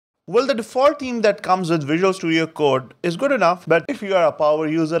Well, the default theme that comes with Visual Studio Code is good enough, but if you are a power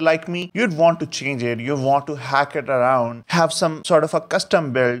user like me, you'd want to change it, you want to hack it around, have some sort of a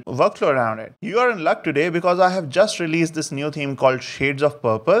custom build workflow around it. You are in luck today because I have just released this new theme called Shades of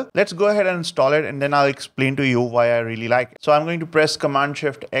Purple. Let's go ahead and install it and then I'll explain to you why I really like it. So I'm going to press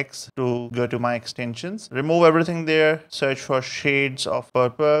Command-Shift-X to go to my extensions, remove everything there, search for Shades of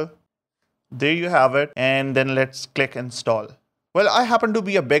Purple. There you have it, and then let's click install. Well, I happen to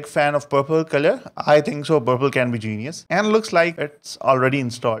be a big fan of purple color. I think so purple can be genius, and looks like it's already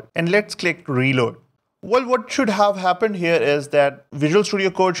installed. And let's click reload. Well, what should have happened here is that Visual Studio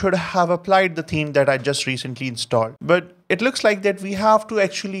Code should have applied the theme that I just recently installed. But it looks like that we have to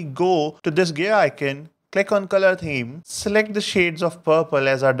actually go to this gear icon, click on color theme, select the shades of purple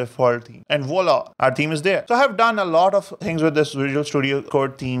as our default theme, and voila, our theme is there. So I have done a lot of things with this Visual Studio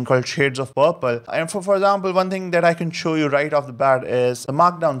Code theme called Shades of Purple. And for example, one thing that I can show you right off the bat is the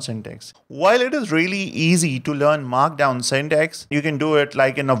markdown syntax. While it is really easy to learn markdown syntax, you can do it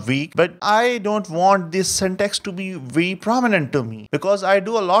like in a week, but I don't want this syntax to be very prominent to me because I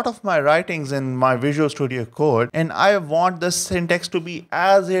do a lot of my writings in my Visual Studio Code and I want the syntax to be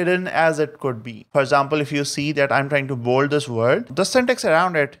as hidden as it could be. For example, if you see that I'm trying to bold this word, the syntax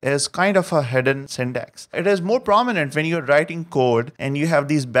around it is kind of a hidden syntax. It is more prominent when you're writing code and you have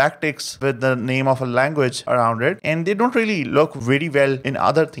these backticks with the name of a language around it, and they don't really look very well in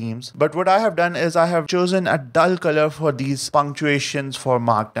other themes. But what I have done is I have chosen a dull color for these punctuations for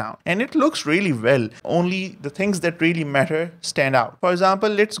markdown, and it looks really well. Only the things that really matter stand out. For example,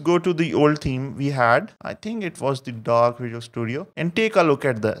 let's go to the old theme we had. I think it was the dog Visual Studio, and take a look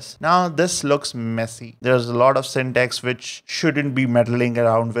at this. Now this looks messy. There's a lot of syntax which shouldn't be meddling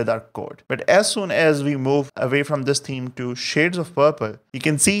around with our code. But as soon as we move away from this theme to Shades of Purple, you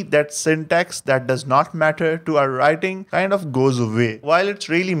can see that syntax that does not matter to our writing kind of goes away. While it's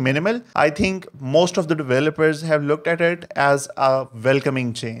really minimal, I think most of the developers have looked at it as a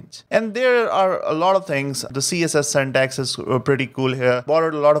welcoming change. And there are a lot of things. The CSS syntax is pretty cool here.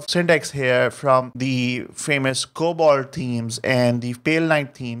 Borrowed a lot of syntax here from the famous Cobalt themes and the Pale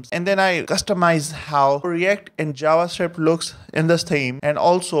Night themes. And then I customized how React and JavaScript looks in this theme, and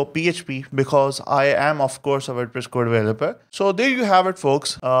also PHP because I am of course a WordPress code developer. So there you have it,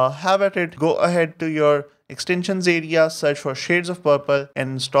 folks. Have at it. Go ahead to your extensions area, search for Shades of Purple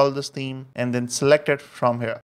and install this theme and then select it from here.